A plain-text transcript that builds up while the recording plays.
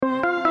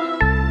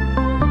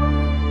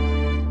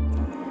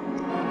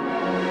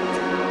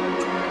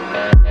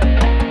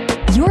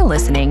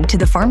listening to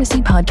the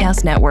Pharmacy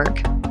Podcast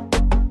Network.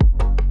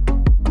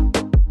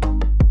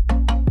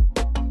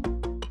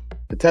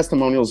 The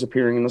testimonials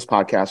appearing in this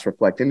podcast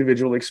reflect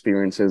individual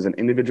experiences and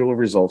individual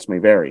results may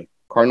vary.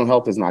 Cardinal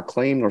Health does not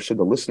claim, nor should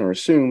the listener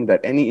assume,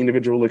 that any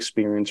individual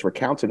experience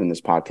recounted in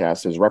this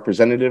podcast is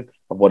representative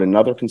of what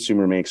another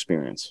consumer may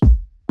experience.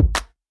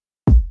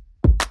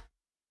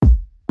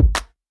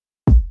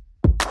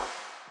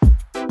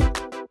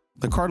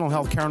 The Cardinal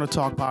Health Counter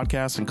Talk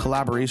podcast, in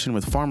collaboration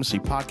with Pharmacy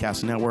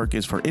Podcast Network,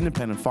 is for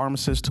independent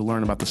pharmacists to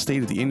learn about the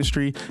state of the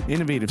industry,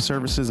 innovative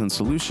services and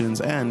solutions,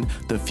 and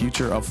the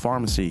future of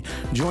pharmacy.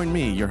 Join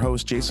me, your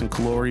host, Jason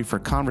Callori, for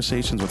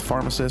conversations with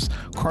pharmacists,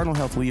 Cardinal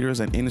Health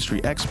leaders, and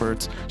industry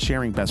experts,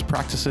 sharing best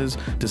practices,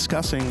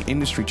 discussing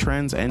industry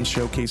trends, and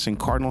showcasing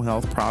Cardinal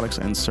Health products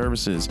and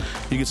services.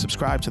 You can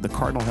subscribe to the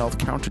Cardinal Health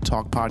Counter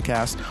Talk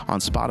podcast on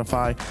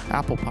Spotify,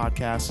 Apple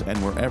Podcasts, and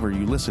wherever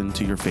you listen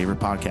to your favorite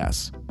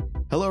podcasts.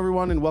 Hello,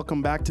 everyone, and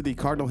welcome back to the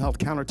Cardinal Health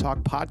Counter Talk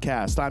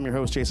podcast. I'm your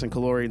host, Jason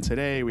Callori, and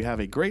today we have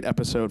a great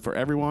episode for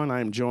everyone. I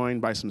am joined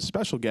by some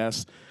special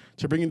guests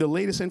to bring you the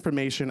latest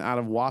information out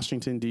of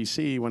Washington,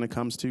 D.C. when it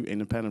comes to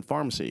independent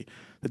pharmacy.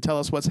 To tell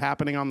us what's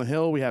happening on the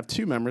Hill, we have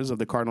two members of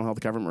the Cardinal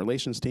Health Government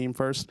Relations team.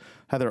 First,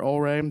 Heather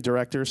Ulrey,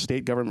 Director,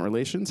 State Government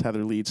Relations.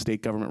 Heather leads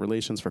State Government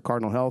Relations for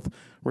Cardinal Health,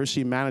 where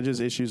she manages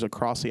issues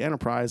across the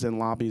enterprise and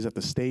lobbies at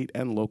the state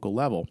and local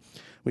level.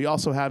 We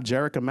also have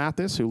Jerrica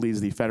Mathis, who leads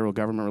the Federal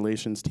Government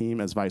Relations team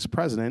as Vice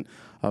President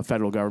of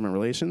Federal Government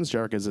Relations.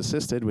 Jerrica is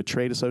assisted with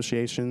trade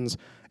associations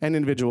and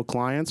individual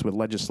clients with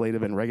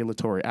legislative and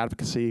regulatory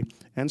advocacy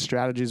and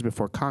strategies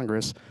before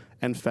Congress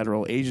and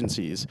federal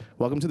agencies.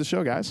 Welcome to the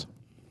show, guys.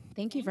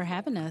 Thank you for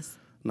having us.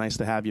 Nice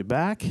to have you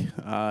back.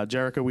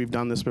 Jerrica, we've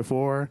done this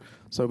before.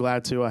 So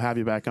glad to have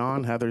you back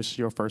on. Heather's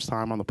your first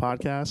time on the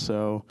podcast,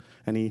 so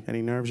any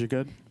nerves? You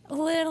good? A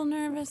little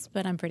nervous,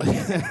 but I'm pretty good.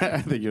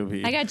 I think you'll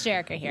be. I got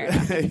Jerrica here.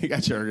 You got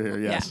Jerrica here,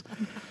 yes.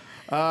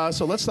 Yeah.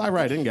 So let's dive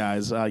right in,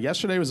 guys.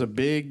 Yesterday was a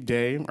big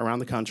day around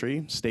the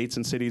country. States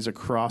and cities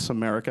across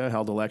America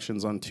held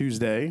elections on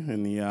Tuesday,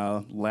 in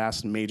the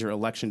last major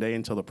election day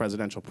until the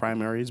presidential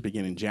primaries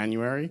begin in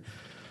January.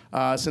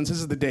 Since this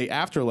is the day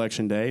after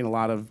Election Day, and a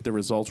lot of the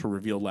results were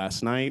revealed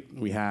last night,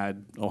 we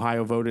had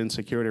Ohio voted and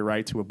secured a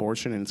right to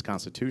abortion in its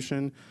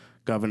constitution.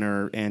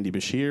 Governor Andy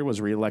Beshear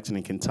was reelected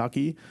in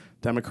Kentucky.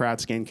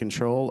 Democrats gained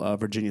control of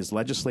Virginia's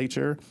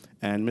legislature,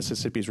 and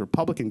Mississippi's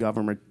Republican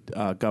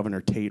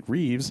Governor Tate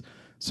Reeves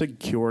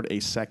secured a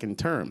second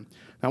term.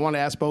 Now, I want to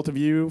ask both of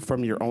you,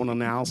 from your own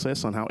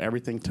analysis, on how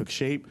everything took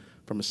shape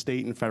from a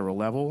state and federal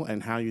level,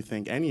 and how you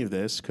think any of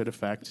this could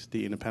affect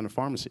the independent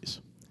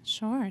pharmacies.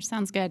 Sure,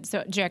 sounds good.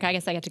 So, Jerrica, I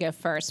guess I get to go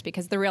first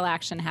because the real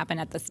action happened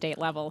at the state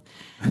level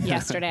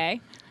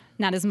yesterday,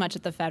 not as much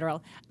at the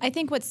federal. I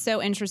think what's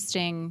so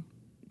interesting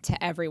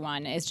to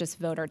everyone is just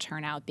voter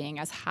turnout being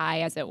as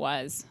high as it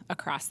was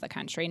across the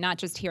country, not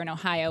just here in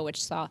Ohio,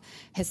 which saw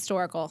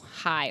historical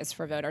highs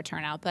for voter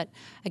turnout, but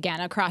again,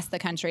 across the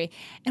country.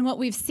 And what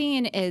we've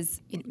seen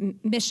is in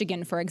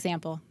Michigan, for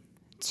example,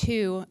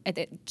 two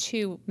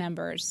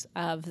members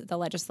of the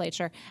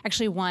legislature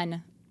actually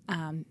won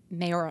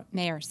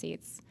mayor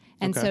seats.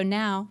 And so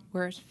now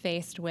we're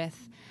faced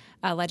with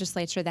a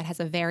legislature that has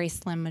a very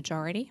slim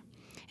majority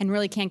and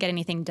really can't get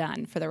anything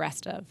done for the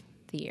rest of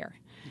the year.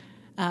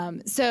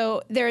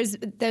 So there's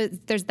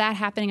that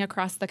happening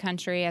across the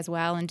country as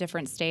well in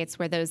different states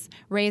where those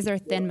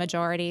razor-thin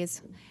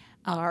majorities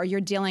or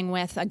you're dealing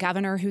with a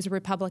governor who's a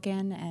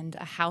Republican and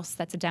a House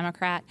that's a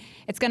Democrat.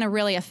 It's going to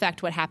really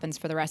affect what happens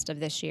for the rest of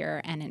this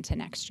year and into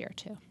next year,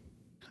 too.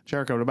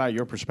 Jerrica, what about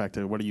your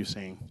perspective? What are you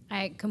seeing?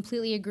 I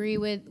completely agree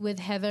with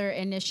Heather.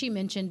 And as she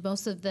mentioned,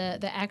 most of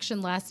the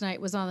action last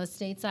night was on the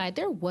state side.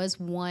 There was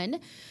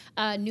one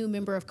new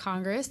member of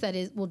Congress that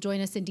will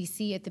join us in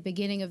D.C. at the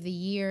beginning of the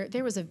year.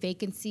 There was a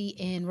vacancy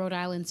in Rhode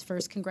Island's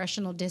 1st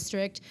Congressional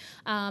District.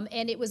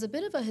 And it was a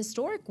bit of a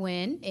historic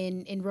win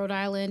in Rhode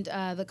Island.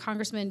 The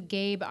Congressman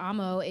Gabe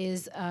Amo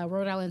is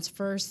Rhode Island's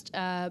first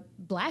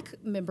black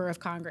member of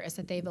Congress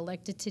that they've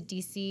elected to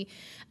D.C.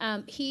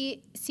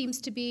 He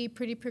seems to be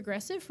pretty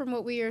progressive from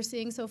what we are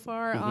seeing so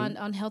far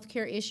on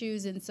healthcare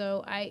issues. And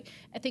so I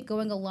think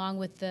going along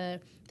with the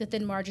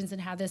thin margins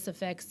and how this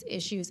affects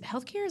issues,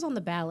 healthcare is on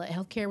the ballot.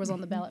 Healthcare was on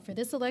the ballot for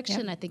this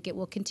election. Yep. I think it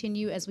will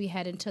continue as we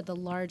head into the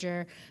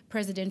larger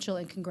presidential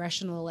and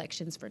congressional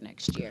elections for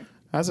next year.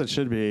 As it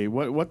should be.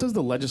 What does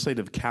the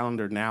legislative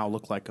calendar now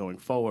look like going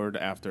forward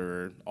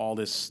after all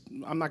this?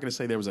 I'm not going to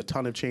say there was a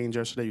ton of change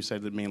yesterday. You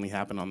said it mainly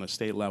happened on the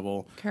state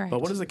level. Correct. But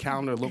what does the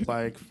calendar look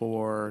like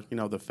for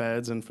the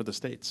feds and for the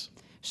states?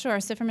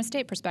 Sure. So from a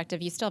state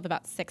perspective, you still have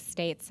about 6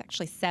 states,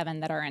 actually 7,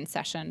 that are in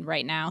session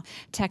right now.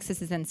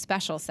 Texas is in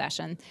special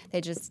session.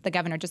 The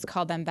governor just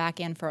called them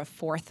back in for a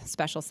 4th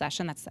special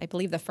session. That's, I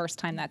believe, the first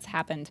time that's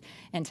happened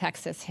in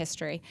Texas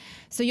history.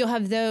 So you'll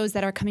have those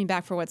that are coming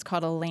back for what's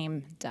called a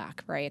lame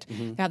duck, right?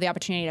 You have the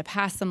opportunity to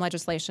pass some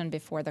legislation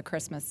before the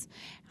Christmas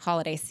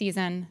holiday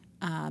season.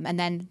 And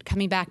then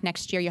coming back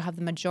next year, you'll have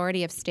the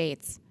majority of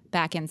states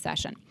back in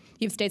session.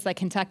 You have states like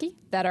Kentucky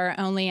that are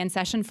only in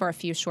session for a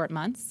few short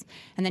months.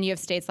 And then you have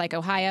states like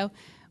Ohio,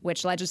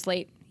 which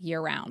legislate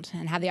year-round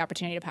and have the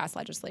opportunity to pass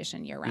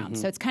legislation year-round.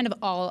 So it's kind of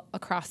all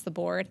across the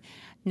board.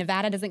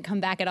 Nevada doesn't come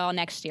back at all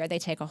next year. They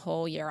take a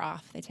whole year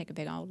off. They take a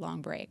big old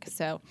long break.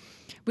 So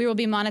we will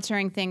be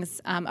monitoring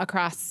things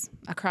across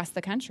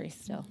the country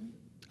still.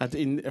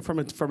 From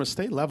a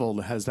state level,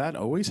 has that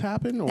always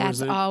happened? Or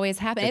That's always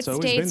happened. It's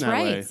states'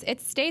 rights.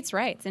 It's states'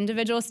 rights,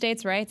 individual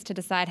states' rights to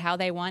decide how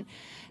they want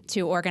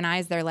to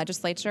organize their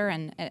legislature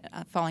and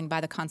following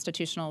by the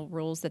constitutional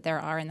rules that there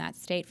are in that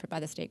state by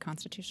the state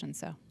constitution.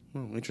 So.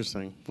 Oh,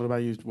 interesting. What about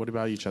you?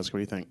 Jessica? What do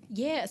you think?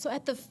 Yeah, so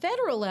at the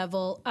federal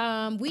level,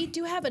 we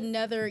do have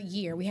another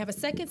year. We have a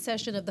second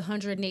session of the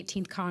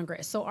 118th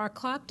Congress. So our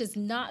clock does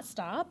not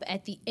stop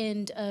at the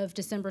end of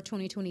December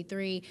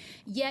 2023,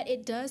 yet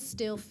it does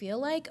still feel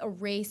like a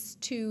race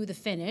to the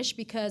finish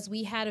because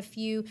we had a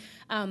few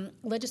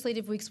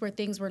legislative weeks where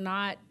things were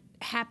not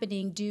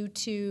happening due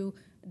to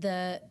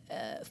the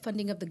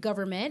funding of the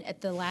government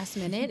at the last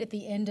minute at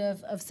the end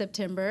of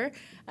September.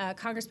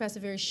 Congress passed a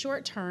very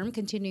short-term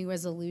continuing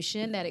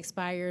resolution that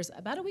expires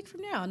about a week from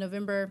now,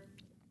 November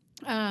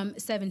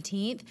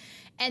 17th.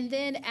 And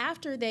then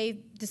after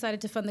they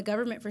decided to fund the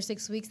government for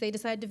 6 weeks, they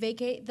decided to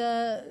vacate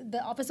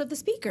the office of the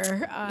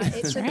speaker.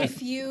 It took a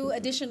few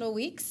additional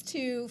weeks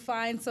to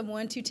find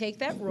someone to take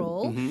that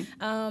role.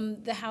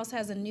 The House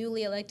has a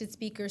newly elected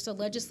speaker, so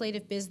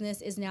legislative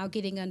business is now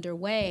getting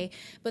underway.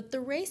 But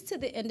the race to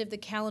the end of the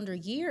calendar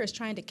year is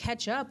trying to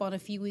catch up on a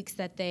few weeks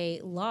that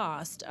they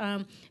lost.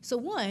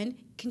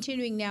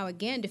 Continuing now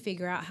again to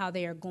figure out how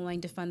they are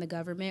going to fund the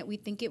government. We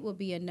think it will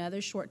be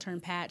another short-term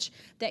patch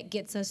that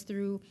gets us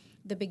through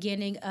the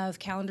beginning of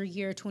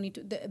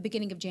the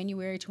beginning of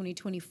January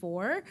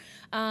 2024,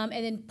 and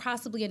then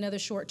possibly another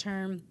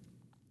short-term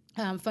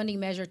funding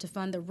measure to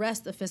fund the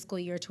rest of fiscal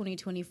year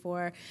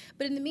 2024.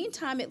 But in the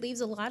meantime, it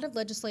leaves a lot of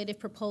legislative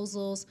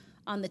proposals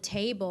on the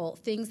table,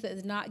 things that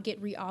did not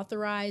get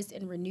reauthorized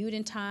and renewed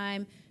in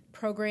time,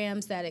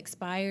 programs that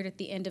expired at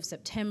the end of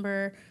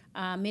September.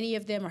 Many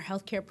of them are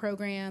healthcare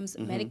programs,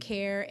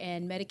 Medicare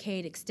and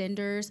Medicaid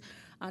extenders.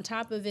 On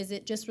top of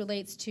it just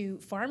relates to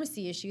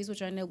pharmacy issues,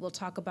 which I know we'll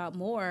talk about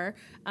more,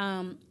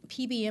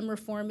 PBM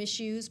reform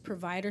issues,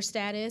 provider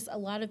status, a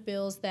lot of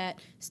bills that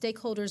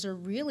stakeholders are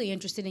really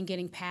interested in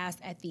getting passed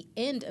at the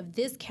end of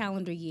this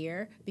calendar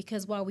year,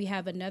 because while we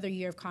have another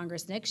year of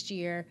Congress next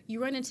year,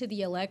 you run into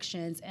the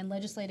elections and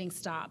legislating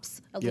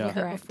stops a little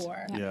bit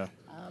before. Yeah.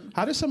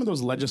 How do some of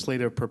those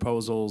legislative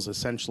proposals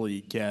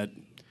essentially get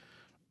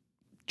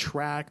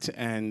tracked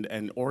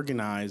and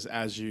organized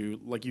as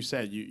like you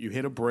said, you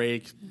hit a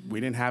break. We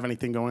didn't have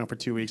anything going on for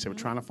 2 weeks. They were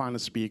trying to find a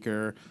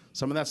speaker.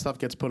 Some of that stuff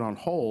gets put on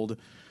hold.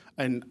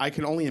 And I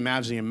can only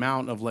imagine the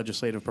amount of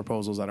legislative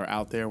proposals that are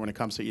out there when it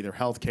comes to either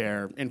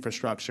healthcare,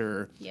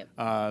 infrastructure,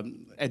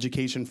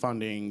 education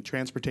funding,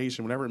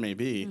 transportation, whatever it may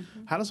be.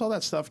 How does all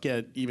that stuff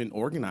get even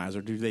organized,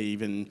 or do they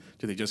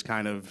just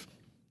kind of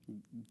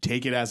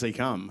take it as they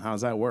come? How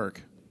does that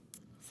work?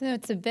 So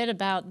it's a bit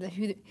about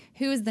who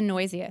is the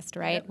noisiest,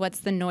 right? Yep. What's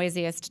the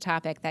noisiest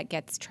topic that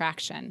gets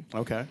traction?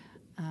 Okay.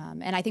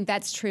 And I think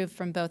that's true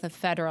from both a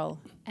federal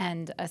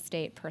and a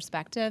state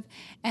perspective.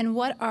 And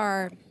what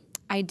are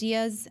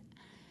ideas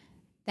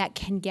that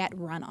can get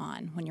run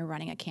on when you're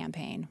running a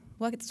campaign?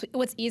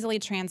 What's easily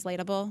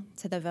translatable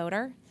to the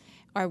voter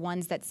are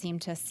ones that seem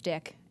to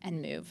stick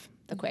and move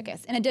the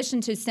quickest. In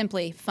addition to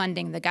simply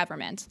funding the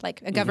government,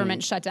 like a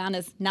government shutdown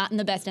is not in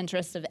the best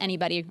interest of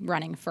anybody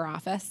running for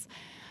office.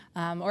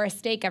 Or a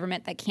state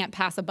government that can't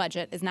pass a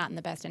budget is not in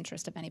the best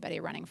interest of anybody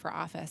running for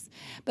office.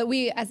 But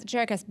we, as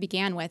Jerrica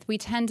began with, we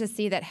tend to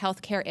see that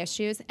healthcare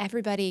issues,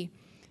 everybody's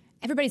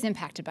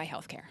impacted by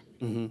healthcare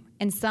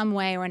in some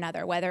way or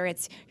another, whether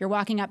it's you're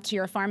walking up to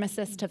your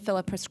pharmacist to fill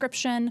a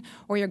prescription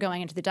or you're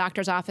going into the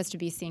doctor's office to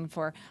be seen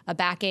for a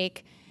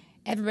backache.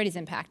 Everybody's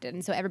impacted,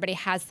 and so everybody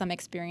has some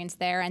experience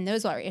there, and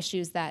those are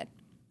issues that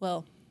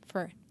will,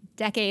 for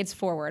decades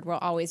forward, will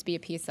always be a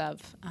piece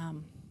of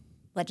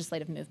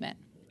legislative movement.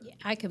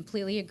 I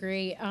completely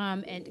agree,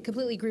 and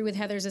completely agree with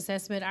Heather's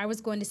assessment. I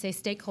was going to say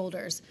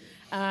stakeholders.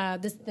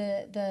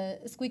 The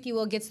squeaky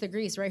wheel gets the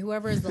grease, right?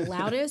 Whoever is the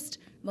loudest,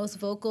 most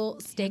vocal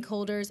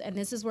stakeholders, and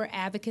this is where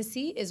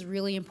advocacy is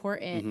really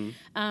important.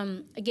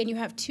 Again, you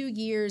have 2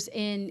 years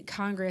in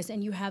Congress,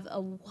 and you have a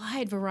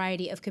wide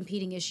variety of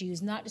competing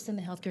issues, not just in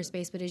the healthcare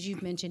space, but as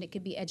you've mentioned, it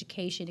could be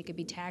education, it could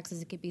be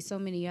taxes, it could be so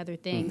many other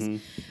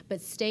things. But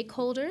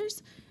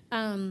stakeholders,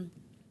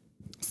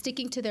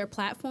 sticking to their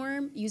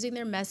platform, using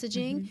their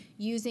messaging,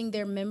 using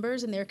their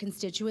members and their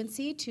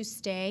constituency to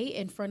stay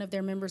in front of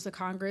their members of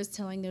Congress,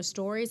 telling their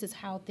stories is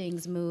how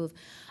things move.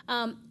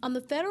 On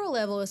the federal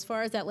level, as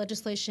far as that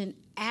legislation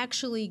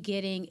actually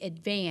getting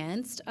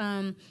advanced,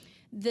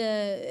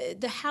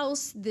 the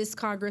House, this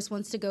Congress,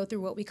 wants to go through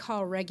what we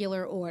call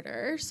regular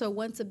order. So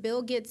once a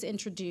bill gets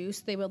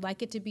introduced, they would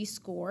like it to be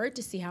scored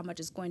to see how much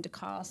it's going to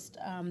cost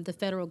the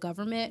federal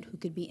government, who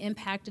could be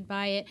impacted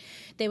by it.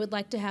 They would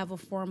like to have a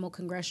formal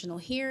congressional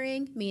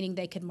hearing, meaning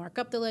they could mark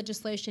up the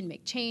legislation,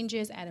 make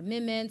changes, add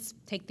amendments,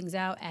 take things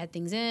out, add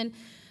things in.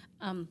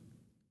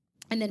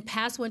 and then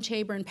pass one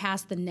chamber and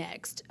pass the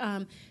next.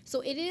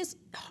 So it is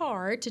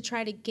hard to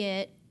try to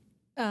get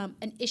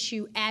an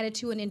issue added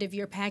to an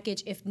end-of-year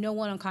package if no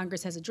one on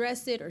Congress has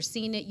addressed it or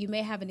seen it. You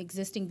may have an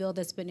existing bill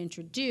that's been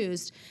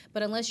introduced,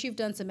 but unless you've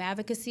done some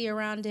advocacy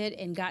around it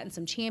and gotten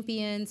some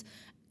champions,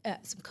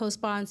 some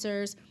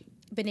co-sponsors,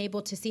 been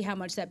able to see how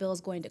much that bill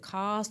is going to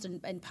cost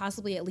and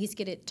possibly at least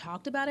get it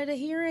talked about at a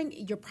hearing,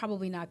 you're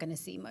probably not going to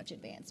see much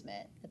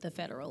advancement at the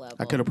federal level.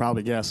 I could have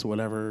probably guessed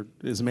whatever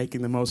is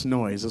making the most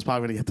noise is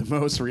probably going to get the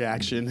most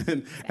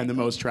reaction and the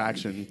most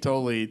traction.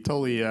 Totally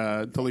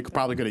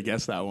probably could have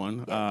guessed that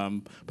one.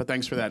 Yep. But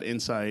thanks for that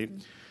insight.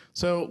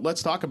 So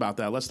let's talk about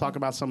that. Let's talk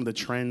about some of the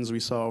trends we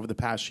saw over the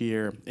past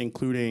year,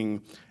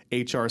 including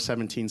HR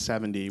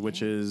 1770,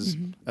 which is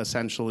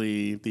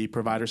essentially the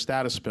provider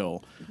status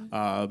bill,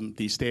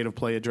 the state of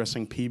play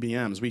addressing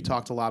PBMs. We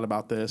talked a lot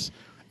about this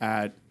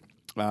at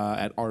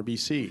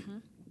RBC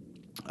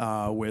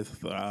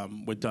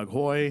with Doug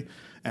Hoy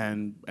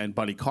and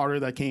Buddy Carter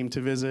that came to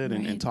visit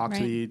and talked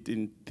to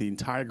the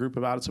entire group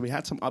about it. So we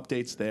had some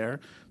updates there.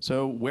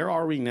 So where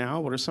are we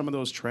now? What are some of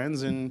those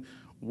trends, and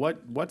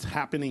what's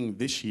happening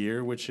this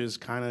year, which is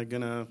kind of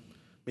gonna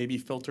maybe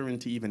filter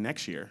into even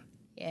next year?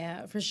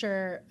 Yeah, for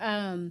sure.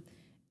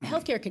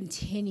 Healthcare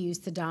continues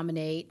to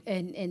dominate,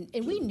 and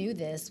we knew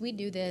this.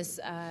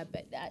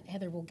 But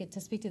Heather will get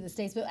to speak to the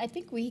states. But I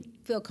think we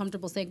feel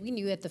comfortable saying we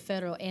knew at the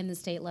federal and the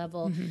state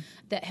level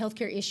that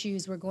healthcare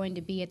issues were going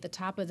to be at the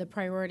top of the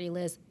priority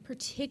list,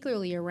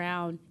 particularly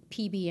around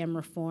PBM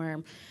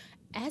reform.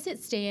 As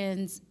it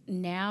stands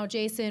now,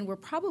 Jason, we're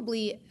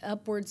probably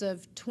upwards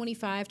of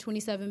 25,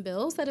 27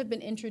 bills that have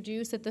been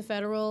introduced at the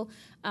federal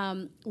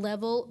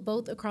level,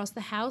 both across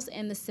the House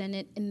and the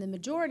Senate, and the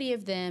majority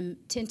of them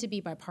tend to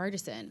be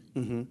bipartisan.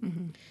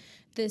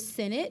 The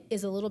Senate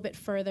is a little bit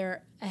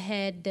further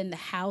ahead than the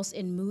House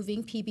in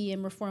moving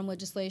PBM reform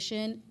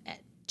legislation.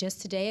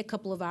 Just today, a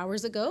couple of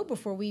hours ago,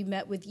 before we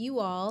met with you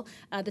all,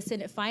 the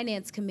Senate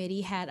Finance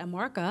Committee had a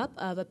markup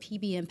of a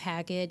PBM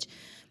package.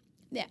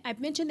 I've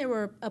mentioned there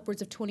were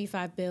upwards of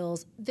 25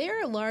 bills.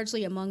 They're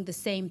largely among the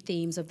same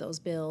themes of those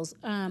bills.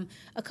 A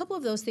couple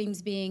of those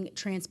themes being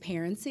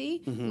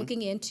transparency,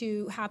 looking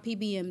into how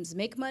PBMs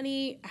make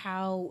money,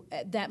 how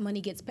that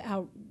money gets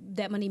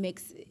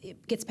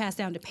passed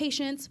down to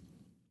patients,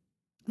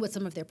 what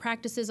some of their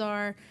practices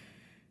are,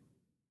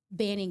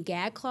 banning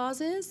gag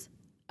clauses,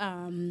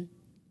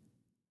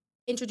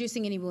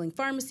 introducing any willing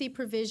pharmacy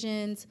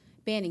provisions,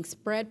 banning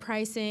spread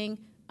pricing.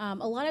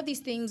 A lot of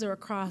these things are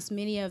across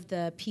many of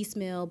the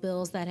piecemeal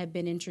bills that have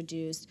been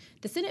introduced.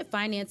 The Senate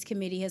Finance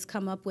Committee has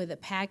come up with a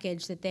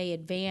package that they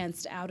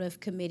advanced out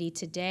of committee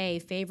today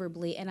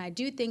favorably, and I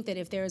do think that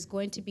if there is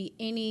going to be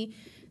any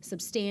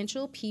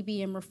substantial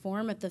PBM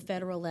reform at the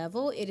federal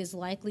level, it is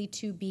likely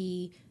to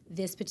be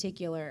this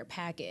particular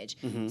package.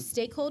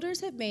 Stakeholders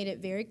have made it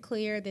very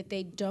clear that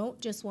they don't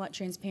just want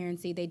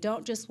transparency, they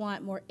don't just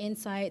want more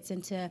insights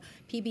into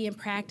PBM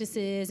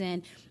practices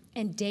and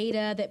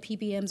data that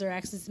PBMs are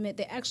asked to submit.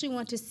 They actually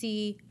want to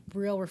see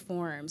real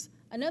reforms.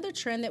 Another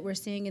trend that we're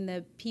seeing in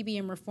the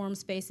PBM reform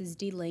space is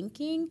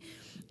delinking,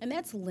 and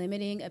that's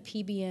limiting a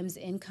PBM's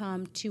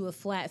income to a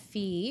flat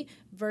fee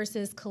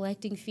versus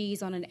collecting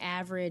fees on an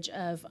average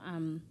of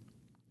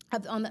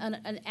on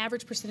an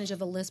average percentage of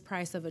the list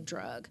price of a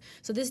drug.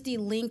 So this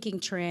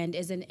delinking trend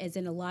is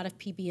in a lot of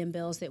PBM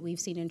bills that we've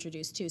seen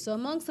introduced too. So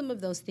among some of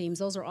those themes,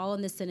 those are all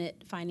in the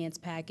Senate finance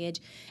package.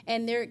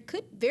 And there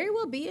could very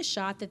well be a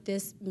shot that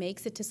this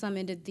makes it to some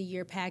end of the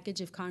year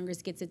package if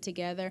Congress gets it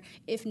together.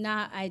 If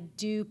not, I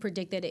do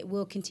predict that it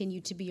will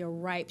continue to be a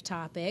ripe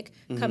topic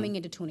coming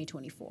into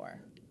 2024.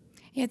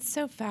 It's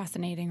so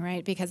fascinating,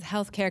 right? Because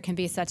healthcare can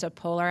be such a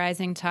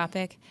polarizing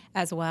topic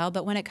as well.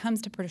 But when it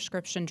comes to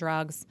prescription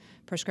drugs,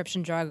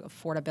 prescription drug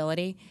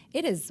affordability,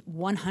 it is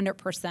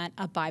 100%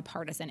 a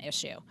bipartisan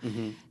issue.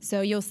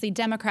 So you'll see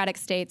Democratic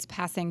states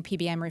passing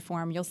PBM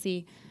reform. You'll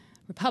see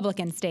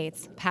Republican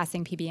states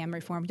passing PBM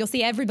reform. You'll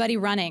see everybody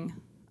running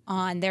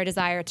on their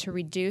desire to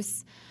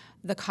reduce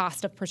the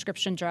cost of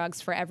prescription drugs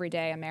for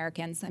everyday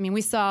Americans. I mean,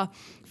 we saw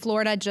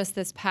Florida just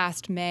this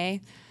past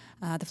May.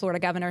 The Florida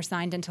governor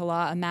signed into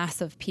law a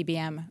massive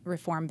PBM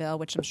reform bill,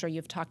 which I'm sure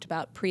you've talked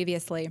about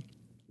previously.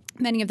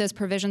 Many of those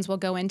provisions will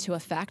go into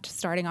effect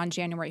starting on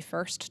January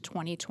 1st,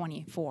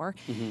 2024,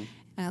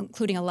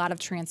 including a lot of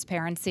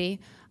transparency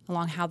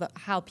along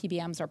how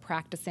PBMs are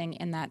practicing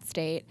in that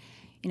state.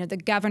 You know, the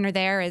governor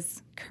there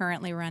is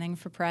currently running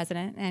for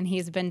president, and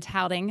he's been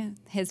touting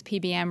his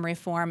PBM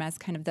reform as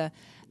kind of the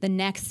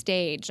next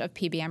stage of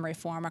PBM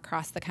reform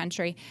across the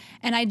country.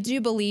 And I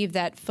do believe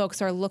that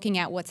folks are looking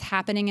at what's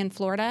happening in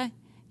Florida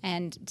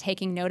and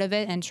taking note of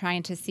it and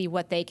trying to see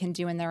what they can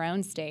do in their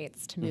own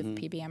states to move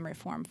PBM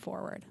reform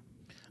forward.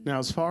 Now,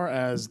 as far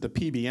as the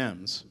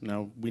PBMs,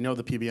 we know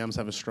the PBMs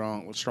have a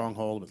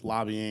stronghold with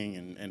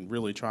lobbying and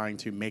really trying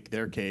to make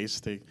their case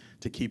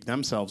to keep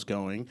themselves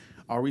going.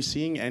 Are we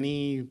seeing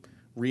any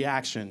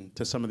reaction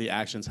to some of the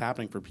actions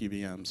happening for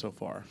PBM so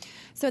far?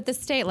 So at the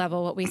state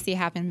level, what we see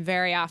happen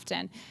very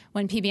often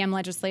when PBM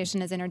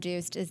legislation is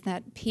introduced is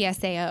that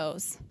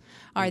PSAOs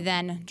are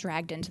then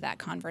dragged into that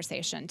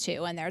conversation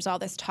too. And there's all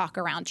this talk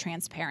around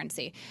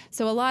transparency.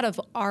 So a lot of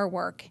our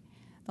work,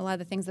 a lot of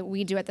the things that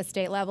we do at the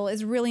state level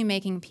is really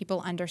making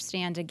people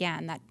understand,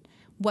 again, that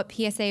what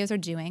PSAs are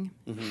doing,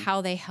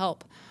 how they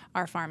help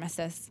our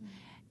pharmacists,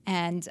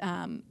 and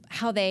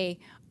how they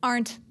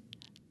aren't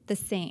the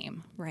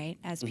same, right,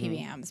 as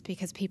PBMs.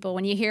 Because people,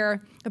 when you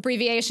hear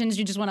abbreviations,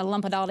 you just want to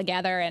lump it all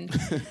together and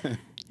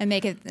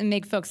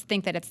make folks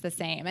think that it's the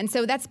same. And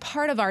so that's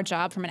part of our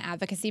job from an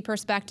advocacy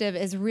perspective,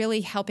 is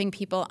really helping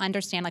people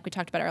understand, like we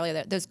talked about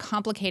earlier, those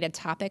complicated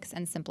topics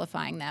and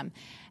simplifying them.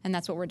 And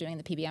that's what we're doing in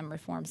the PBM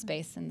reform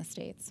space in the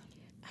states.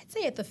 I'd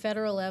say at the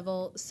federal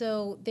level,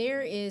 so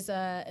there is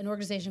an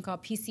organization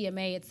called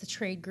PCMA. It's the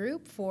trade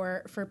group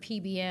for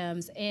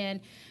PBMs, and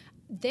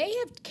they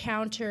have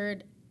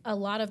countered a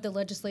lot of the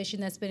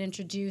legislation that's been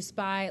introduced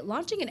by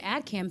launching an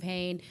ad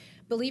campaign.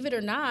 Believe it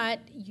or not,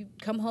 you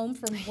come home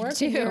from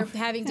work and you're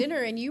having dinner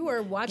and you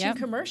are watching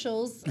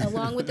commercials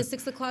along with the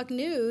 6 o'clock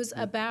news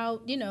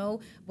about,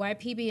 why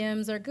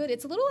PBMs are good.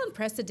 It's a little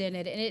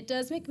unprecedented, and it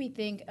does make me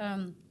think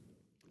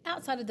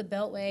outside of the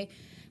Beltway,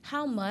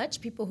 how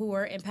much people who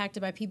are impacted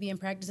by PBM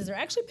practices are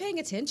actually paying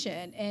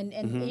attention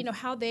and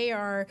how they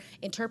are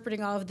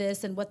interpreting all of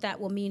this and what that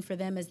will mean for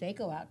them as they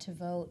go out to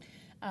vote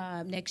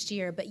next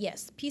year. But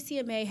yes,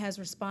 PCMA has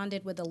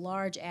responded with a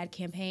large ad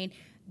campaign.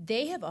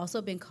 They have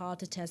also been called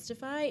to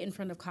testify in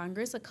front of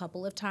Congress a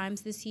couple of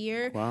times this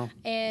year. Wow.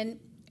 And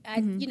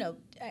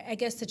I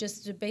guess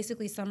to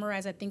basically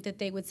summarize, I think that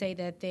they would say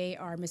that they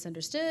are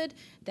misunderstood,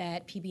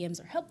 that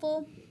PBMs are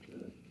helpful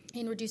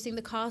in reducing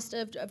the cost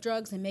of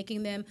drugs and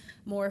making them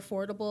more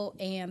affordable,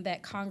 and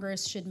that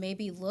Congress should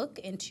maybe look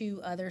into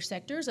other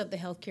sectors of the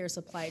healthcare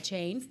supply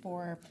chain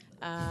for,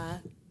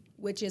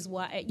 which is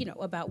why,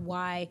 about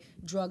why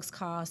drugs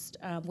cost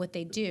what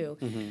they do.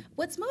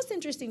 What's most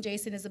interesting,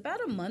 Jason, is about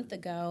a month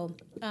ago,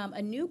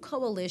 a new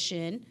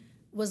coalition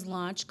was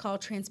launched called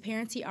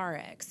Transparency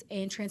RX,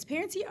 and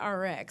Transparency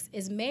RX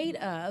is made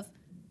of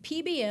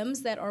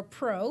PBMs that are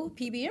pro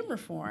PBM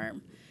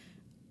reform.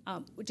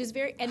 Which is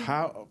very...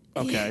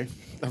 Okay.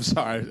 I'm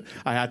sorry.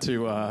 I had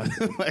to, what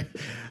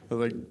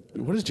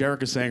is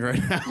Jerrica saying right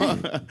now?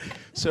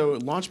 So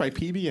launched by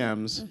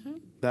PBMs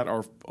that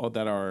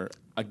are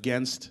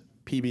against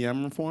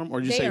PBM reform, or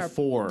did you say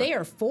for? They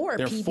are for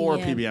They're PBM. for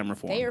PBM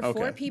reform. They are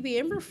for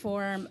PBM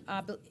reform.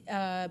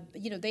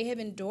 They have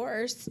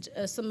endorsed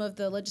some of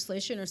the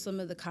legislation or some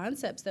of the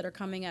concepts that are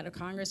coming out of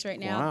Congress right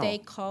now. Wow. They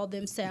call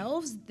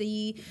themselves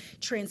the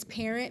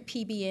transparent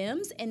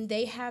PBMs, and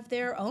they have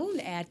their own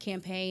ad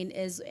campaign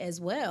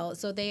as well.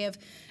 So they have,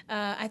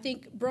 I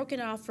think, broken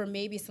off from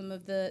maybe some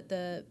of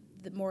the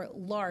more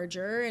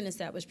larger and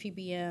established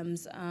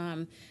PBMs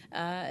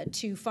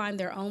to find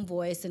their own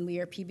voice, and we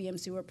are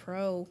PBMs who are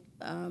pro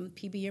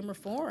PBM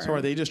reform. So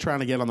are they just trying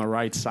to get on the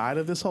right side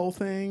of this whole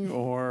thing,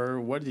 or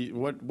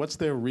what's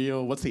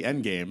the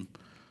end game?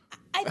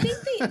 I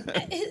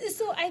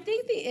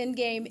think the end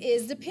game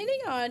is depending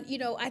on,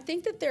 I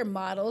think that their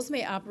models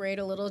may operate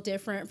a little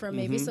different from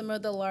maybe some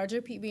of the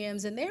larger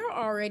PBMs, and they're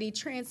already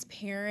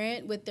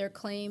transparent with their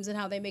claims and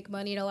how they make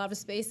money in a lot of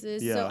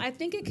spaces. Yeah. So I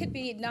think it could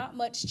be not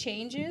much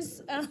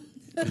changes for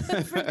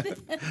them.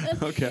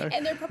 Okay.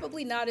 And they're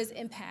probably not as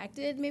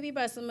impacted maybe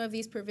by some of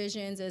these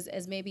provisions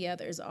as maybe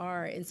others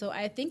are. And so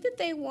I think that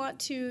they want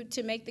to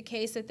make the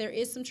case that there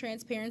is some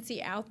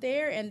transparency out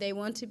there, and they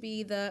want to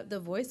be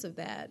the voice of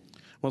that.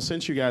 Well,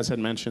 since you guys had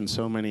mentioned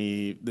so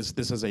many,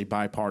 this is a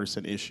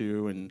bipartisan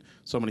issue, and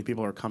so many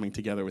people are coming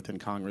together within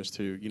Congress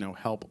to,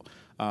 help,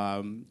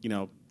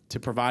 to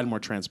provide more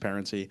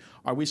transparency.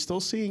 Are we still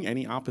seeing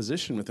any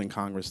opposition within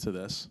Congress to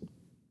this?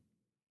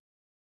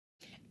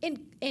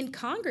 In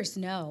Congress,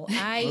 no.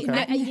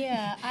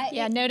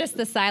 Notice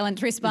the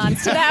silent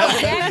response to that.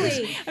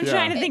 Exactly. I'm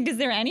trying to think, is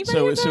there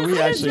anybody? So we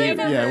actually,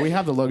 we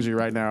have the luxury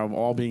right now of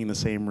all being in the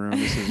same room.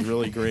 This is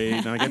really great,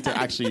 and I get to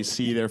actually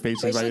see their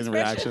faces right in the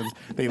reactions.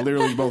 They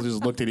literally both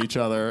just looked at each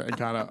other and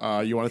kind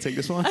of, you want to take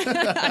this one?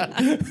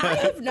 I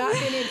have not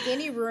been in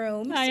any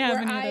rooms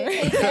where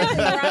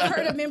I've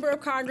heard a member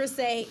of Congress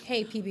say,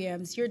 "Hey,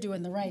 PBMs, you're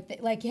doing the right thing."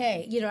 Like,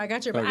 "Hey, I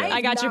got your back." Okay.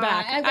 I got your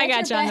back. I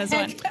got you on this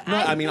one. No,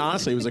 I mean,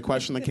 honestly, it was a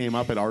question that came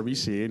up at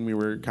RBC, and we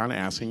were kind of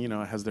asking,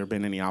 has there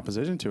been any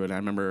opposition to it? And I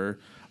remember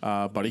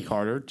Buddy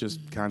Carter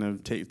just kind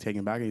of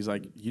taken back, and he's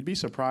like, you'd be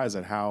surprised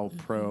at how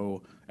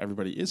pro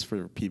everybody is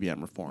for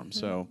PBM reform.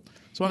 So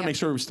I want to make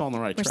sure we're still on the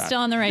right track. We're still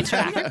on the right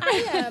track.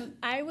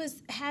 I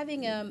was at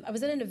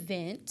an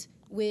event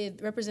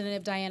with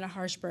Representative Diana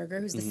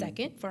Harshberger, who's the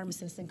second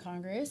pharmacist in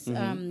Congress,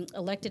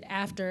 elected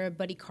after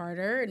Buddy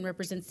Carter and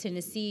represents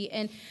Tennessee.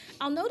 And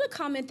I'll note a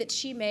comment that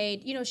she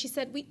made. She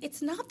said,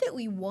 it's not that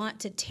we want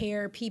to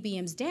tear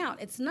PBMs down.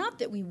 It's not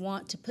that we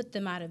want to put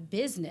them out of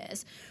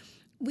business.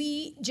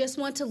 We just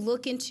want to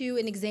look into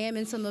and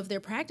examine some of their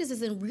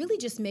practices and really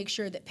just make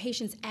sure that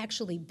patients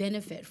actually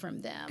benefit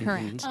from them.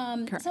 Correct.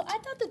 Correct. So I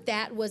thought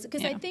that was,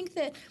 because I think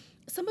that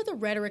some of the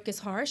rhetoric is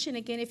harsh. And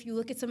again, if you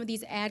look at some of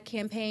these ad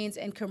campaigns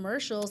and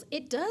commercials,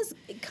 it does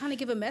kind of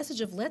give a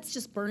message of let's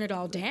just burn it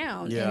all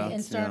down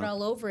and start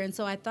all over. And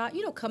so I thought,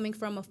 coming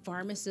from a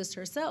pharmacist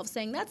herself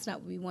saying that's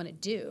not what we want to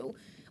do.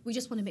 We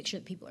just want to make sure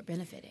that people are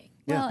benefiting.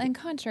 Well, and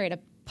contrary to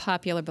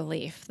popular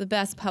belief, the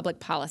best public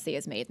policy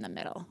is made in the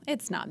middle.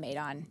 It's not made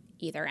on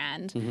either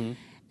end.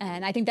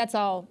 And I think that's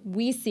all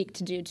we seek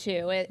to do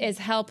too, is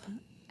help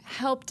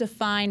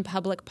define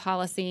public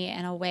policy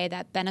in a way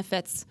that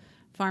benefits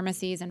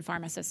pharmacies and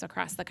pharmacists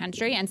across the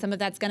country. And some of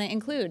that's going to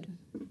include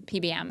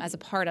PBM as a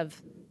part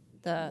of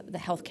the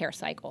healthcare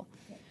cycle.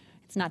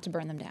 It's not to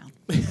burn them down.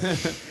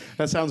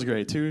 That sounds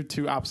great.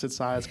 Two opposite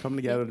sides come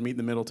together to meet in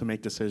the middle to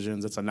make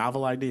decisions. It's a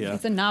novel idea.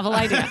 It's a novel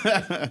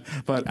idea.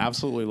 But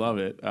absolutely love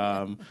it.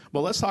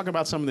 Well, let's talk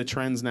about some of the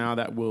trends now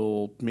that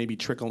will maybe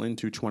trickle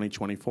into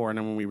 2024. And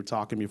then when we were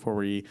talking before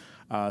we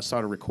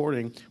started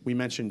recording, we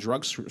mentioned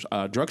drug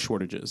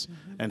shortages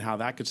and how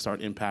that could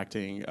start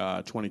impacting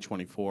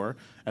 2024,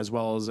 as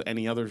well as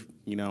any other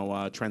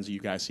trends that you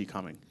guys see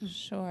coming.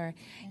 Sure.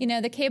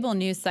 The cable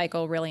news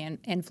cycle really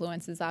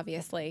influences,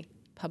 obviously,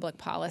 public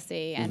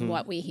policy and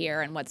what we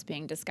hear and what's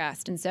being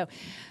discussed. And so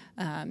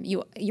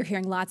you're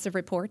hearing lots of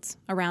reports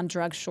around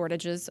drug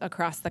shortages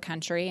across the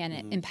country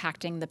and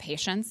impacting the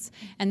patients.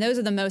 And those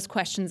are the most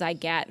questions I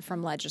get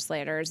from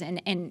legislators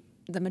in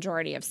the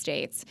majority of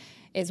states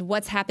is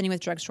what's happening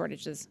with drug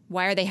shortages?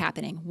 Why are they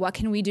happening? What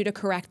can we do to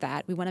correct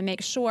that? We want to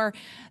make sure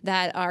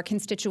that our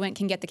constituent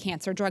can get the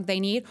cancer drug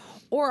they need,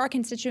 or our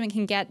constituent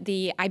can get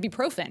the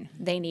ibuprofen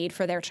they need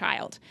for their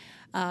child.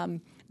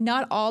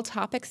 Not all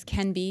topics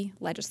can be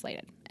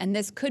legislated. And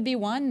this could be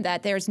one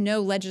that there's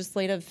no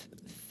legislative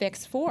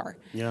fix for.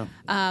 Yeah.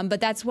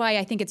 But that's why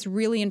I think it's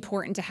really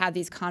important to have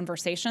these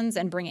conversations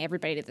and bring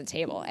everybody to the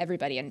table,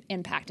 everybody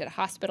impacted,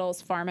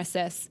 hospitals,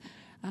 pharmacists,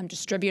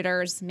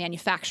 distributors,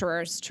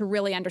 manufacturers, to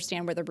really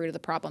understand where the root of the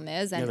problem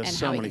is and, there's and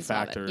so how we many can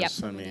solve factors.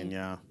 it. Yep. I mean,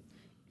 yeah.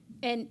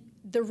 And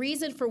the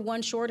reason for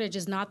one shortage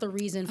is not the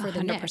reason for the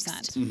 100%.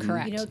 next.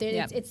 Correct.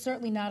 It's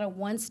certainly not a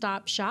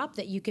one-stop shop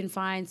that you can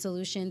find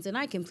solutions. And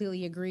I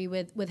completely agree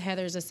with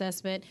Heather's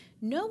assessment.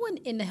 No one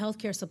in the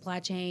healthcare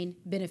supply chain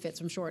benefits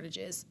from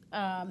shortages.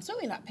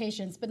 Certainly not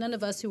patients, but none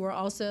of us who are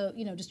also,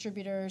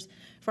 distributors,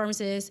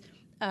 pharmacists,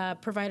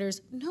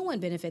 providers. No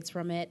one benefits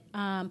from it.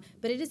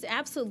 But it is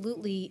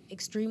absolutely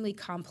extremely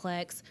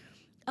complex.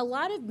 A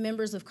lot of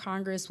members of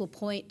Congress will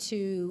point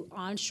to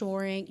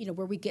onshoring,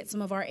 where we get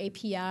some of our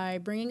API,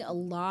 bringing a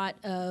lot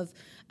of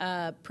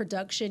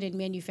production and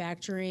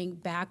manufacturing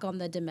back on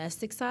the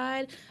domestic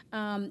side.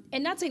 And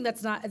not saying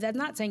that's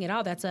not saying at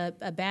all that's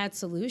a bad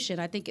solution.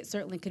 I think it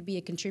certainly could be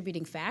a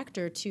contributing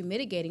factor to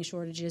mitigating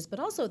shortages, but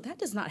also that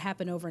does not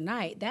happen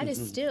overnight. That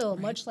is still,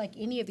 much like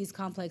any of these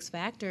complex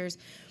factors,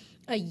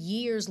 a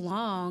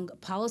years-long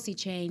policy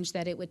change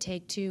that it would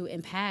take to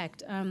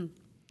impact.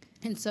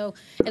 And so,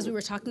 as we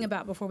were talking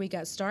about before we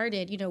got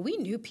started, we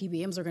knew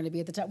PBMs were going to be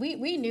at the top.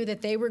 We knew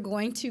that they were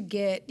going to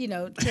get,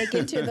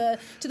 taken to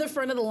the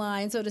front of the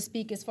line, so to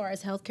speak, as far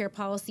as healthcare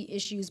policy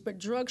issues. But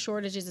drug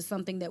shortages is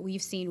something that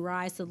we've seen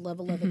rise to the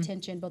level of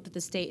attention, both at the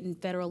state and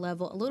federal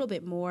level, a little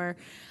bit more.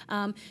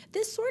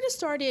 This sort of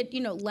started,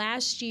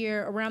 last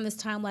year, around this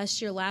time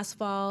last year, last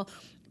fall.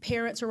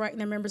 Parents were writing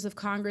their members of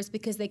Congress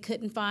because they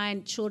couldn't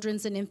find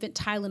children's and infant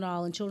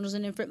Tylenol and children's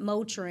and infant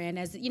Motrin.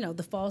 As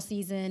the fall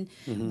season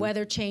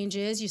weather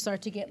changes, you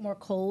start to get more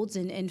colds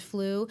and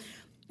flu.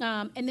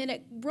 And then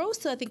it rose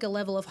to, I think, a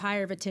level of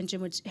higher of attention,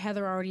 which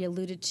Heather already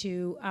alluded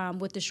to,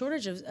 with the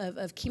shortage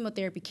of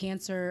chemotherapy,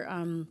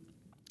 cancer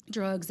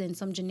drugs and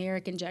some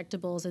generic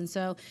injectables. And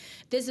so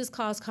this has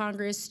caused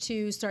Congress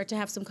to start to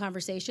have some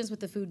conversations with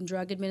the Food and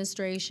Drug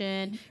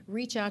Administration,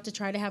 reach out to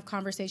try to have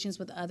conversations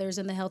with others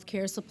in the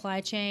healthcare supply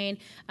chain,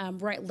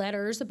 write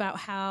letters about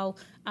how,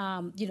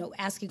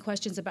 asking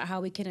questions about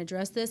how we can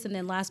address this. And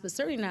then last but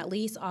certainly not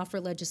least, offer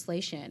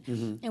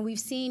legislation. And we've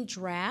seen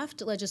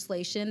draft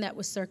legislation that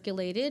was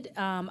circulated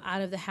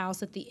out of the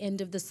House at the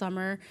end of the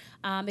summer.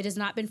 It has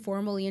not been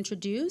formally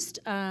introduced.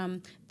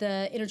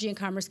 The Energy and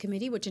Commerce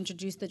Committee, which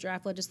introduced the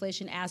draft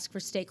legislation, asked for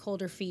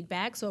stakeholder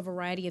feedback. So a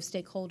variety of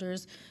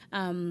stakeholders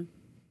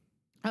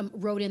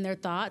wrote in their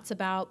thoughts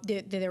about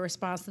their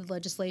response to the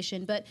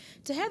legislation. But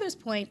to Heather's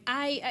point,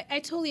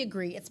 I totally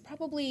agree. It's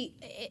probably,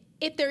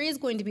 if there is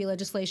going to be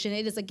legislation,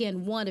 it is,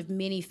 again, one of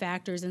many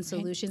factors and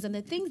solutions. And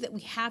the things that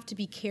we have to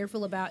be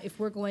careful about if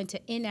we're going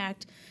to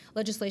enact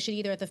legislation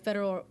either at the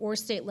federal or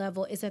state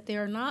level is that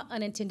there are not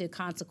unintended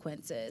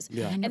consequences.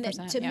 Yeah. And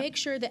that to make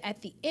sure that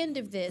at the end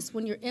of this,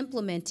 when you're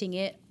implementing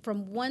it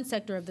from one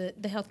sector of the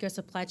healthcare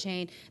supply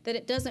chain, that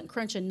it doesn't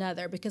crunch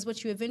another, because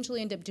what you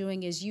eventually end up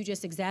doing is you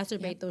just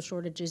exacerbate those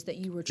shortages that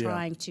you were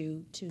trying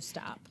to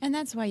stop. And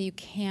that's why you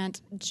can't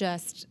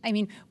just,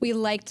 we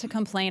like to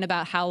complain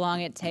about how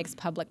long it takes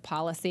public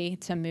policy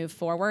to move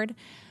forward,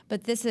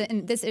 but this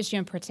issue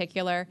in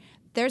particular,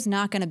 there's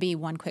not going to be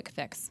one quick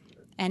fix.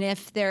 And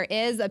if there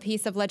is a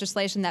piece of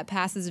legislation that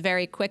passes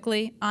very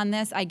quickly on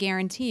this, I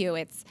guarantee you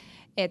it's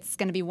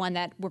going to be one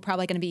that we're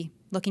probably going to be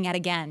looking at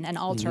again and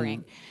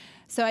altering.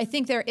 So I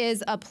think there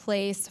is a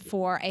place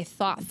for a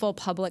thoughtful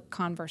public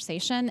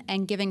conversation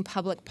and giving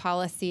public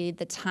policy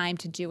the time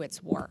to do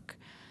its work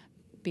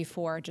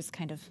before just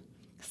kind of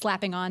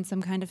slapping on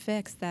some kind of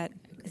fix that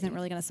isn't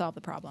really going to solve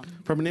the problem.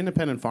 From an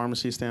independent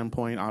pharmacy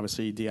standpoint,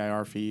 obviously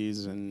DIR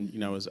fees and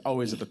is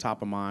always at the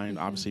top of mind.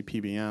 Obviously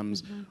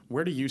PBMs.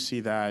 Where do you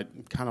see that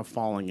kind of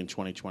falling in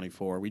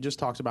 2024? We just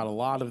talked about a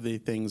lot of the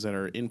things that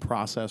are in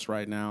process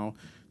right now.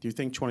 Do you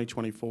think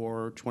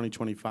 2024,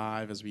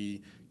 2025, as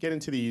we get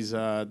into these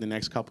the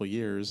next couple of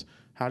years,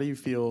 how do you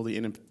feel the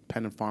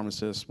independent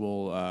pharmacists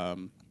will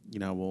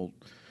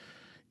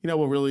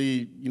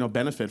really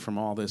benefit from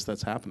all this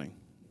that's happening?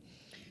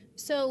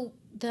 So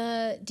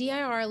the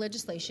DIR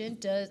legislation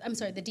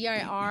the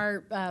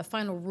DIR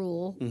final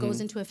rule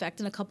goes into effect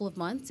in a couple of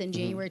months in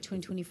January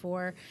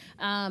 2024.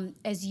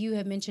 As you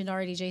have mentioned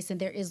already, Jason,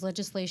 there is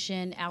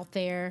legislation out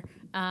there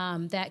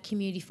that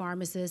community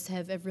pharmacists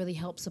have really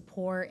helped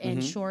support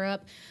and shore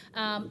up.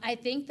 I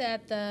think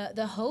that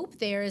the hope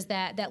there is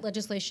that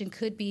legislation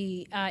could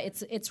be,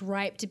 it's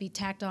ripe to be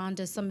tacked on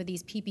to some of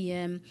these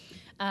PBM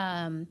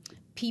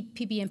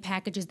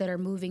packages that are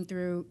moving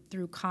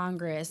through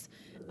Congress.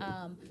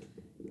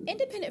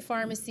 Independent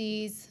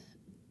pharmacies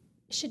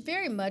should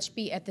very much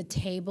be at the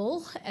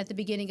table at the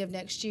beginning of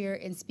next year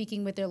in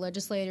speaking with their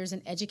legislators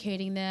and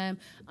educating them.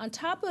 On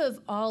top of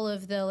all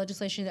of the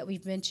legislation that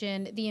we've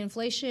mentioned, the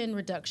Inflation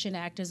Reduction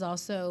Act is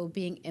also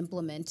being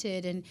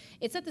implemented, and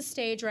it's at the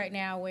stage right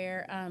now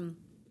where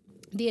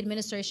the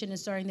administration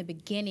is starting the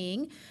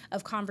beginning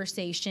of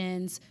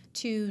conversations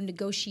to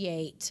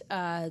negotiate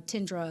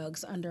 10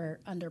 drugs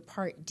under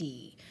Part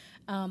D.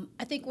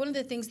 I think one of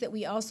the things that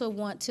we also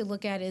want to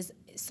look at is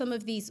some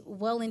of these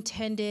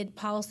well-intended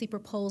policy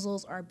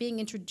proposals are being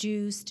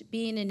introduced,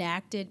 being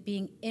enacted,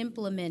 being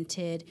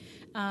implemented,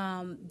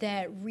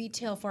 that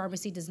retail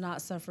pharmacy does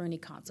not suffer any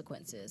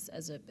consequences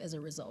as a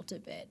result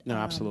of it. No,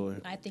 absolutely.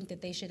 I think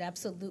that they should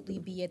absolutely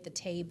be at the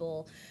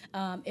table.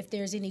 If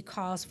there's any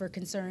cause for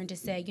concern to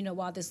say,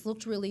 while this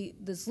looks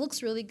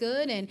really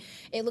good and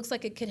it looks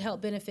like it could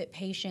help benefit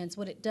patients,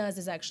 what it does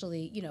is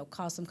actually,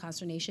 cause some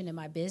consternation in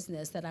my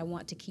business that I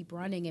want to keep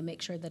running and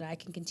make sure that I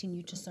can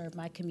continue to serve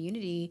my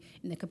community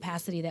in the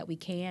capacity that we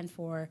can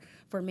for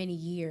many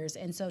years.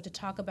 And so to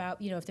talk about,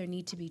 if there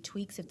need to be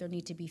tweaks, if there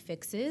need to be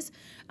fixes,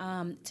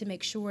 to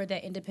make sure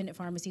that independent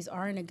pharmacies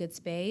are in a good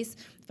space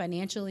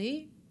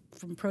financially,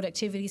 from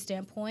productivity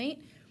standpoint,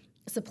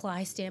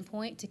 supply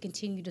standpoint, to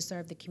continue to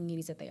serve the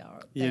communities that they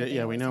are.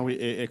 We know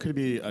it could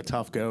be a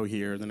tough go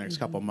here in the next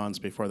couple of months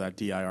before that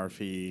DIR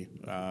fee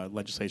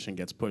legislation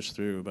gets pushed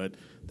through, but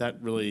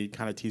that really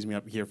kind of tees me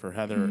up here for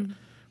Heather.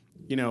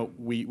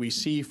 We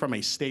see from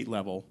a state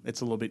level,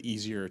 it's a little bit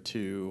easier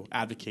to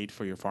advocate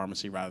for your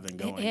pharmacy rather than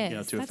going to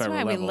a federal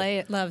level. That's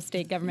why we love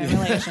state government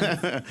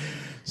relations.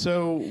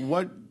 So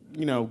what,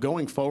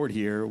 going forward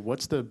here,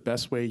 what's the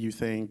best way you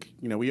think,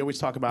 we always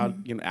talk about,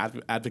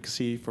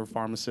 advocacy for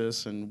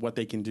pharmacists and what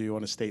they can do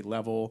on a state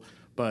level.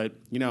 But,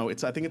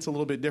 I think it's a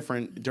little bit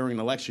different during an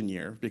election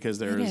year because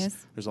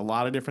there's a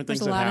lot of different things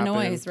that happen. There's a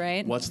lot of noise,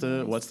 right? What's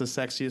the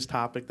sexiest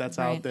topic that's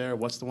out there?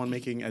 What's the one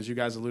making, as you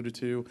guys alluded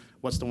to,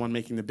 what's the one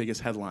making the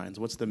biggest headlines?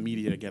 What's the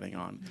media getting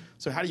on?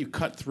 So how do you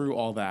cut through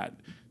all that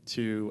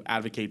to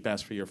advocate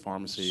best for your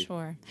pharmacy?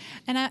 Sure.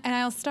 And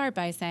I'll start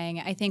by saying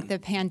I think the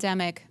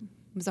pandemic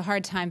was a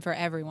hard time for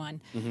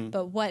everyone.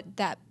 But what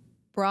that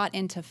brought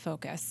into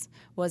focus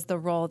was the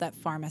role that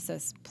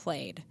pharmacists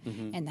played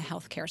in the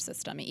healthcare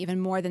system, even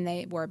more than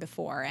they were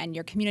before. And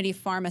your community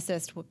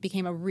pharmacist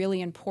became a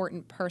really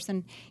important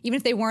person. Even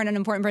if they weren't an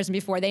important person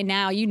before,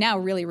 you now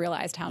really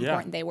realized how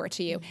important they were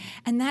to you.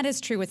 And that is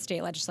true with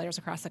state legislators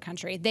across the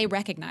country. They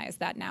recognize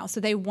that now, so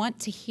they want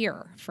to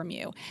hear from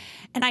you.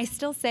 And I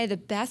still say the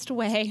best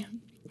way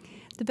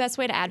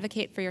to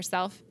advocate for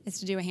yourself is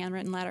to do a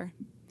handwritten letter.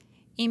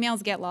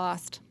 Emails get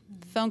lost.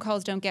 Phone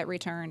calls don't get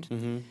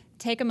returned.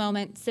 Take a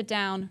moment, sit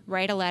down,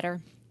 write a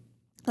letter,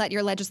 let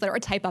your legislator, or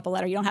type up a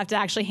letter. You don't have to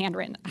actually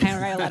handwrite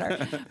a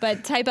letter,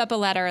 but type up a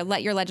letter,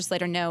 let your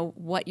legislator know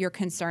what you're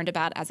concerned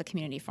about as a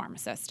community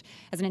pharmacist,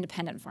 as an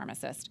independent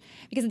pharmacist.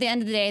 Because at the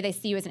end of the day, they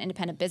see you as an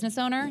independent business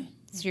owner,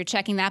 so you're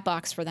checking that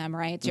box for them,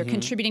 right? So you're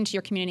contributing to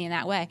your community in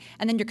that way,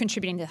 and then you're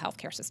contributing to the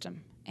healthcare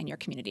system in your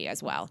community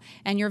as well.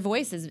 And your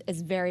voice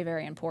is very,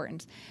 very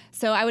important.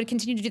 So I would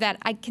continue to do that.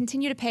 I'd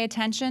continue to pay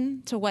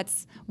attention to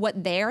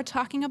what they're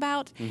talking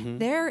about.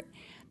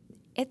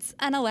 It's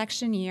an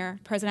election year,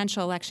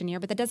 presidential election year,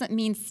 but that doesn't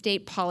mean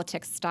state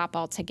politics stop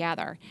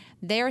altogether.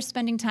 They're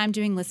spending time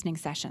doing listening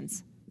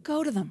sessions.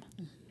 Go to them.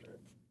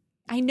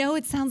 I know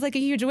it sounds like a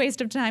huge waste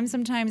of time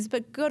sometimes,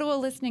 but go to a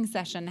listening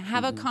session.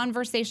 Have a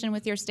conversation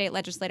with your state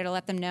legislator to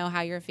let them know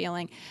how you're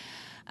feeling.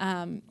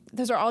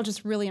 Those are all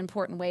just really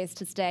important ways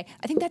to stay.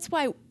 I think that's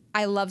why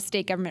I love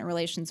state government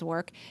relations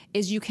work,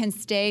 is you can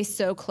stay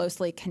so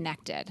closely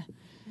connected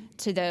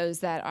to those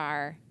that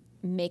are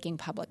making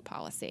public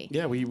policy.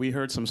 Yeah, we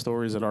heard some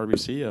stories at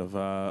RBC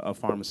of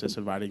pharmacists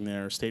inviting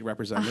their state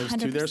representatives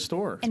to their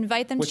store.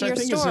 Invite them to your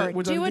store.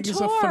 Do a tour.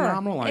 Is a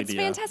phenomenal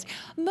idea. It's fantastic.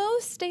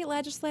 Most state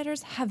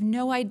legislators have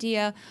no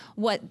idea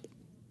what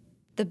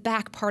the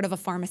back part of a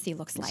pharmacy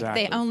looks like.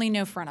 Exactly. They only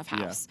know front of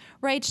house,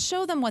 right?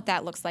 Show them what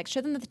that looks like. Show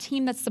them the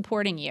team that's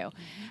supporting you.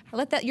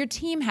 Let your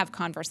team have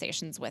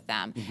conversations with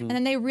them. And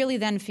then they really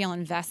then feel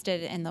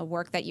invested in the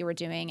work that you were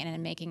doing and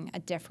in making a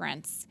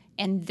difference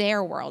in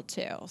their world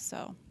too.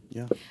 So.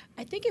 Yeah.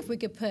 I think if we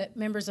could put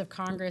members of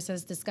Congress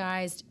as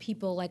disguised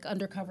people like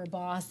undercover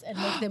boss and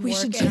make them we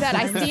work. should do that.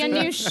 I see a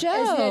new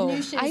show.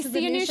 I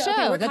see a new show.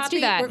 Okay, Let's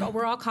do that.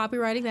 We're all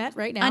copywriting that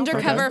right now.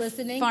 Undercover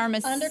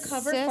pharmacist.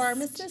 Undercover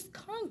pharmacist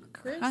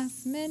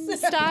Congress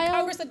style.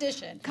 Congress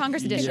edition.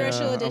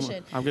 Congressional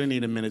edition. I'm going to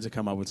need a minute to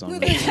come up with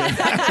something.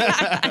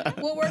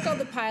 We'll work on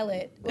the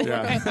pilot. We'll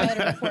work on the pilot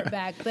and report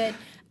back. But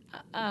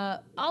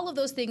all of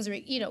those things are,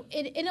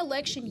 in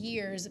election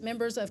years,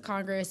 members of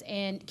Congress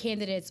and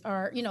candidates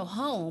are,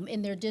 home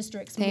in their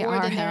districts more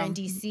than they're in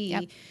D.C.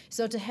 Yep.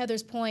 So to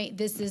Heather's point,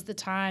 this is the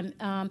time.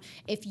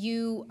 If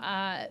you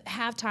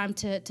have time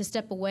to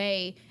step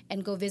away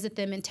and go visit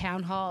them in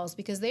town halls,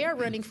 because they are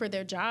running for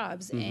their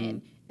jobs.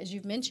 And as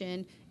you've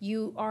mentioned,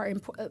 you are,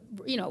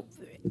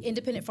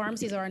 independent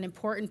pharmacies are an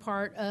important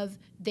part of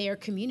their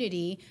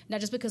community,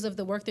 not just because of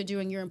the work they're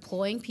doing. You're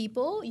employing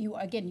people. You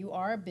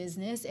are a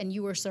business, and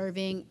you are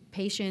serving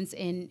patients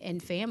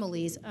and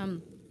families.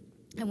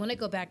 I want to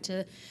go back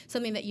to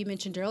something that you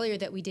mentioned earlier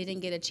that we didn't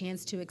get a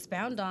chance to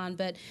expound on,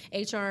 but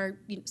HR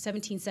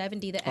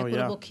 1770, the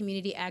Equitable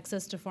Community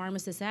Access to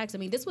Pharmacists Act. I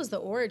mean, this was the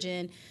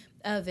origin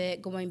of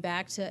it, going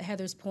back to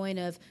Heather's point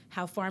of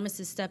how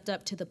pharmacists stepped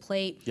up to the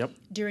plate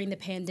during the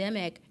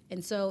pandemic.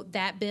 And so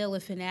that bill,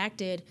 if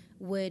enacted,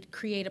 would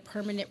create a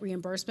permanent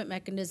reimbursement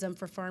mechanism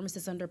for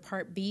pharmacists under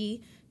Part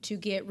B to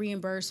get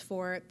reimbursed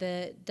for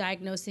the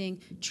diagnosing,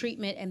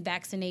 treatment, and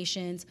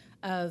vaccinations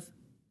of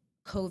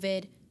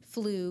COVID,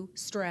 flu,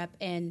 strep,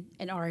 and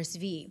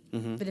RSV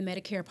for the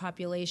Medicare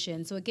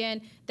population. So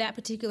again, that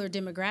particular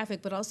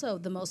demographic, but also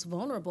the most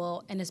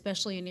vulnerable, and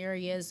especially in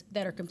areas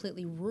that are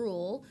completely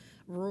rural,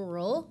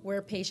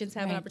 where patients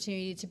have an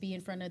opportunity to be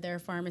in front of their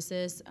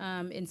pharmacists,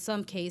 in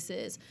some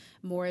cases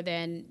more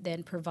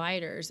than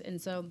providers. And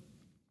so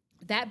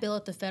that bill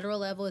at the federal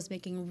level is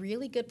making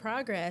really good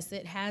progress.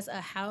 It has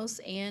a House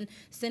and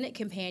Senate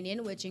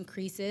companion, which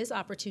increases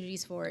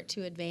opportunities for it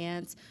to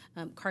advance.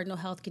 Cardinal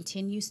Health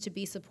continues to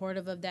be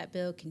supportive of that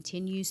bill,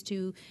 continues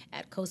to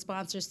add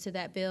co-sponsors to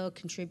that bill,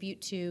 contribute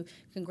to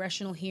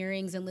congressional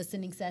hearings and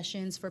listening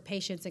sessions for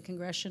patients and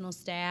congressional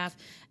staff,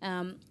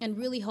 and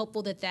really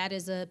hopeful that that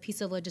is a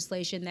piece of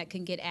legislation that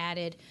can get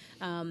added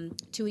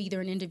to either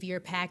an end-of-year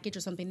package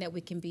or something that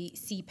we can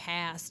see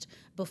passed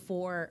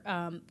before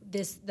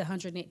the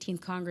 118th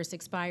Congress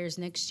expires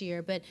next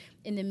year. But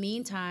in the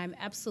meantime,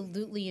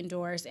 absolutely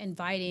endorse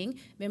inviting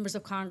members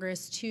of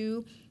Congress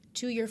to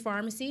your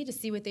pharmacy to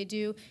see what they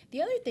do.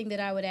 The other thing that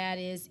I would add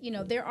is,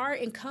 there are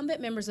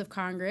incumbent members of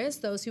Congress,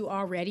 those who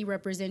already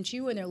represent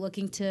you and they're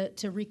looking to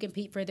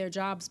recompete for their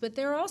jobs, but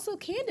there are also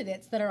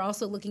candidates that are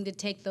also looking to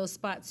take those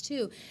spots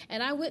too.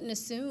 And I wouldn't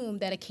assume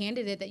that a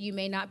candidate that you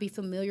may not be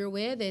familiar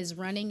with is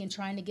running and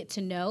trying to get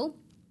to know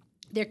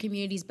their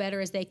communities better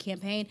as they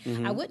campaign.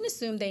 I wouldn't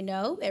assume they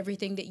know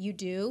everything that you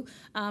do,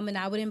 and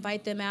I would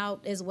invite them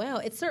out as well.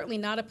 It's certainly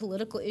not a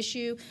political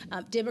issue.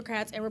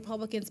 Democrats and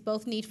Republicans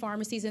both need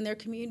pharmacies in their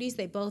communities.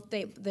 They're both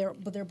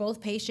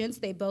patients.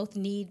 They both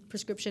need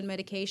prescription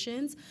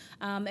medications,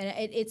 and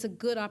it's a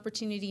good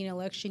opportunity in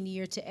election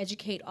year to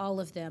educate all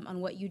of them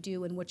on what you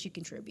do and what you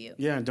contribute.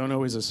 Yeah, and don't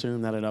always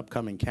assume that an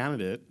upcoming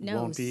candidate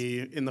won't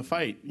be in the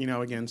fight,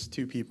 against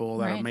two people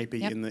that might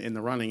be in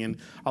the running. And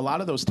a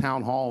lot of those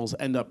town halls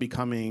end up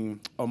becoming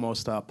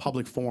almost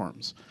public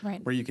forums,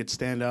 where you could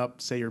stand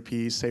up, say your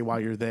piece, say why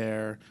you're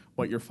there,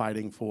 what you're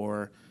fighting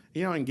for,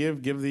 and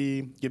give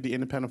the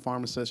independent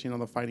pharmacists,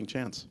 the fighting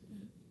chance.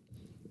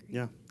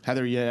 Yeah,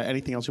 Heather,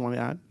 anything else you want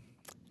to add?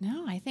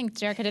 No, I think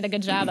Jerrica did a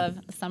good job of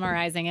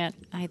summarizing it.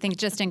 I think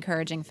just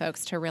encouraging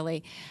folks to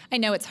really, I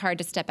know it's hard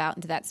to step out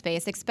into that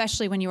space,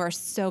 especially when you are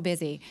so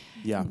busy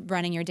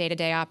running your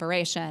day-to-day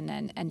operation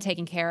and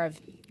taking care of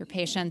your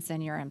patients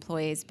and your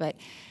employees, but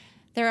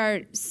there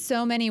are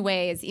so many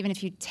ways, even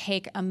if you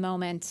take a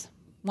moment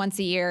once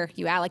a year,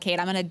 you allocate,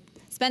 I'm going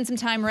to spend some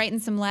time writing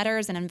some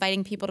letters and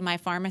inviting people to my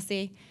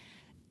pharmacy.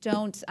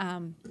 Don't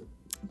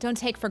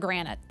take for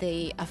granted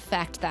the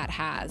effect that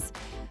has.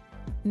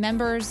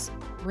 Members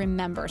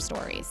remember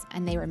stories,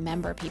 and they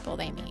remember people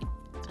they meet.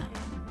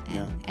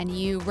 And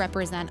you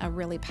represent a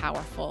really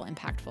powerful,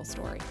 impactful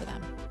story for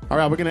them. All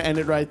right, we're going to end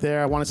it right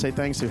there. I want to say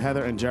thanks to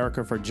Heather and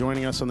Jerrica for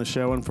joining us on the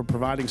show and for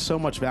providing so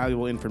much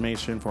valuable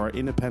information for our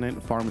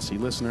independent pharmacy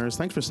listeners.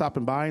 Thanks for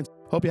stopping by.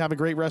 Hope you have a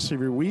great rest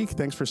of your week.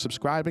 Thanks for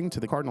subscribing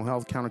to the Cardinal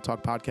Health Counter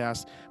Talk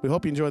podcast. We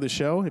hope you enjoy the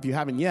show. If you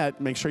haven't yet,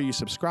 make sure you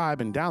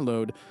subscribe and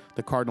download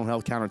the Cardinal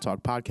Health Counter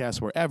Talk podcast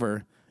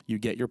wherever you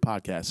get your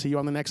podcast. See you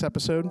on the next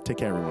episode. Take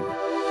care,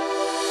 everyone.